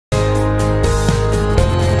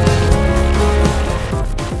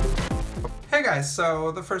guys,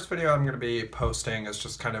 so the first video I'm going to be posting is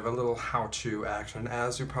just kind of a little how-to action.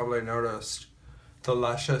 As you probably noticed, the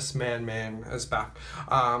luscious man is back.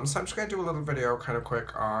 So I'm just going to do a little video kind of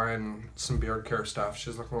quick on some beard care stuff.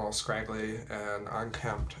 She's looking a little scraggly and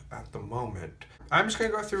unkempt at the moment. I'm just going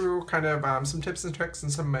to go through kind of some tips and tricks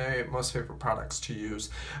and some of my most favorite products to use.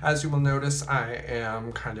 As you will notice, I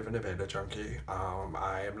am kind of an Aveda junkie.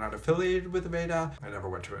 I am not affiliated with Aveda. I never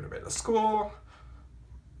went to an Aveda school.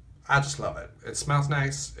 I just love it. It smells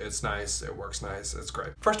nice, it works nice, it's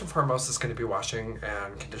great. First and foremost is going to be washing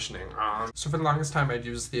and conditioning. So for the longest time I'd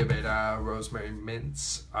used the Aveda Rosemary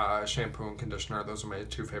Mints shampoo and conditioner. Those are my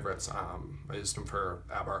two favorites. I used them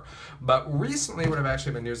forever. But recently what I've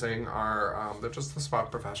actually been using are, they're just the Swap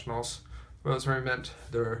Professionals Rosemary Mint.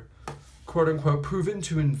 They're quote unquote proven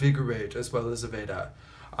to invigorate as well as Aveda.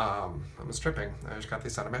 I was tripping. I just got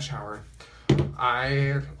these out of my shower.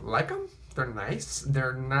 I like them. They're nice.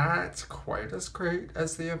 They're not quite as great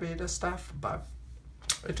as the Aveda stuff, but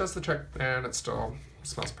it does the trick and it still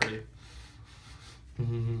smells pretty.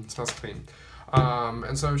 It smells clean.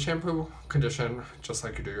 And so shampoo, condition, just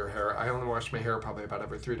like you do your hair. I only wash my hair probably about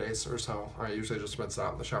every 3 days or so. I usually just rinse it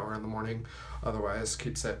out in the shower in the morning. Otherwise,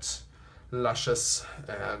 keeps it luscious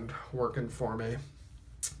and working for me.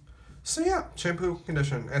 So yeah, shampoo,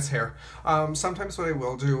 condition, it's hair. Sometimes what I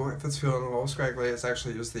will do, if it's feeling a little scraggly, is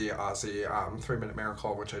actually use the Aussie 3-Minute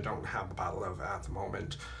Miracle, which I don't have a bottle of at the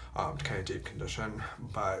moment, to kind of deep condition,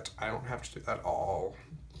 but I don't have to do that all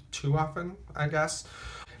too often, I guess.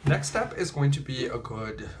 Next step is going to be a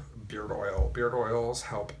good beard oil. Beard oils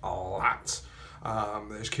help a lot.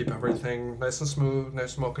 They just keep everything nice and smooth,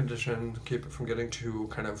 nice and well conditioned, keep it from getting too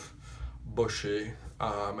kind of bushy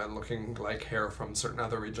and looking like hair from certain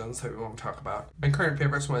other regions that we won't talk about. My current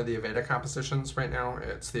favorite is one of the Aveda compositions right now.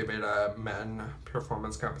 It's the Aveda Men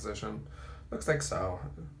Performance Composition. Looks like so.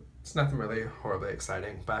 It's nothing really horribly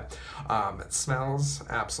exciting, but it smells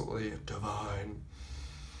absolutely divine.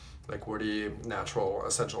 Like woody, natural,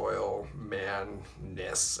 essential oil,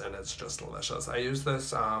 man-ness, and it's just delicious. I use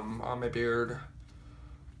this on my beard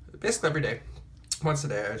basically every day. Once a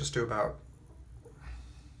day, I just do about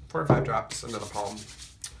 4 or 5 drops into the palm,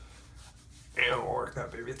 and we'll work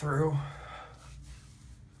that baby through.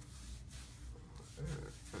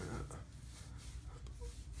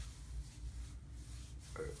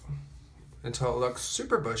 Until it looks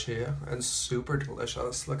super bushy and super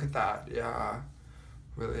delicious. Look at that, yeah,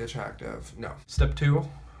 really attractive. No. Step 2,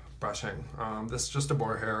 brushing. This is just a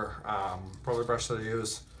boar hair roller brush that I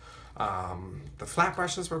use. The flat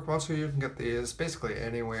brushes work well too. You can get these basically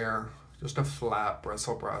anywhere. Just a flat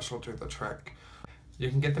bristle brush will do the trick.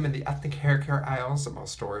 You can get them in the ethnic hair care aisles at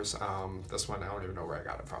most stores. This one, I don't even know where I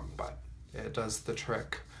got it from, but it does the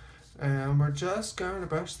trick. And we're just going to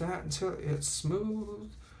brush that until it's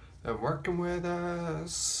smooth and working with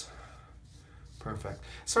us. Perfect.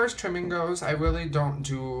 As far as trimming goes, I really don't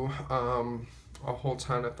do a whole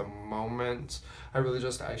ton at the moment.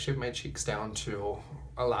 I shave my cheeks down to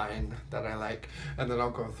a line that I like, and then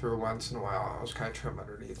I'll go through once in a while. I'll just kind of trim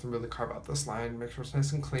underneath and really carve out this line, make sure it's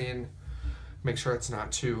nice and clean, make sure it's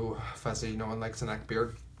not too fuzzy. No one likes a neck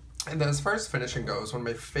beard. And then as far as finishing goes, one of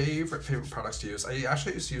my favorite products to use, I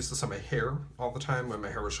actually used to use this on my hair all the time when my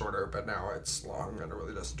hair was shorter, but now it's long and it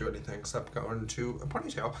really doesn't do anything except go into a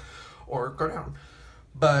ponytail or go down.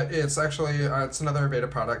 But it's actually, it's another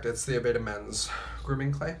Aveda product. It's the Aveda Men's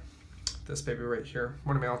Grooming Clay. This baby right here,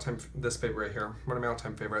 one of my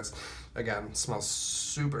all-time favorites. Again, smells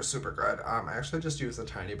super, super good. I actually just use a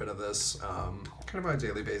tiny bit of this, kind of on a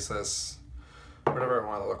daily basis, whenever I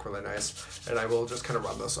want to look really nice. And I will just kind of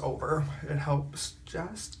run this over. It helps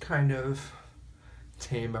just kind of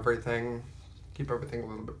tame everything, keep everything a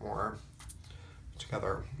little bit more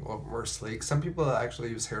together, a little more sleek. Some people actually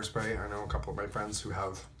use hairspray. I know a couple of my friends who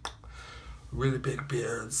have really big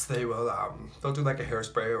beards. They will they'll do like a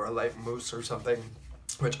hairspray or a light mousse or something,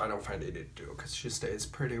 which I don't find needed to do because she stays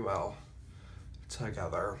pretty well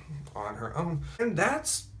together on her own. And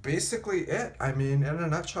that's basically it. I mean, in a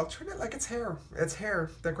nutshell, treat it like it's hair. It's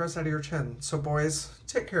hair that grows out of your chin. So boys,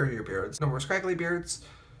 take care of your beards. No more scraggly beards.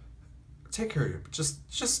 Take care of you.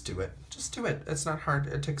 Just do it. Just do it. It's not hard.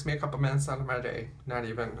 It takes me a couple minutes out of my day. Not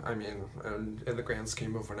even, I mean, in the grand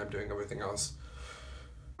scheme of when I'm doing everything else.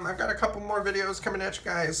 I've got a couple more videos coming at you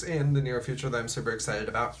guys in the near future that I'm super excited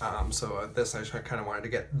about. So this I kind of wanted to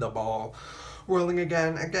get the ball rolling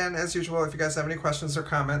again. Again, as usual, if you guys have any questions or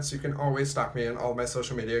comments, you can always stalk me on all my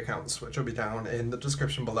social media accounts, which will be down in the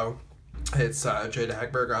description below. It's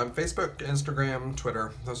jaydhagberg on Facebook, Instagram,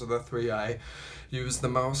 Twitter. Those are the 3 I use the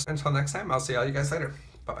most. Until next time, I'll see all you guys later.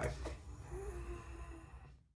 Bye-bye.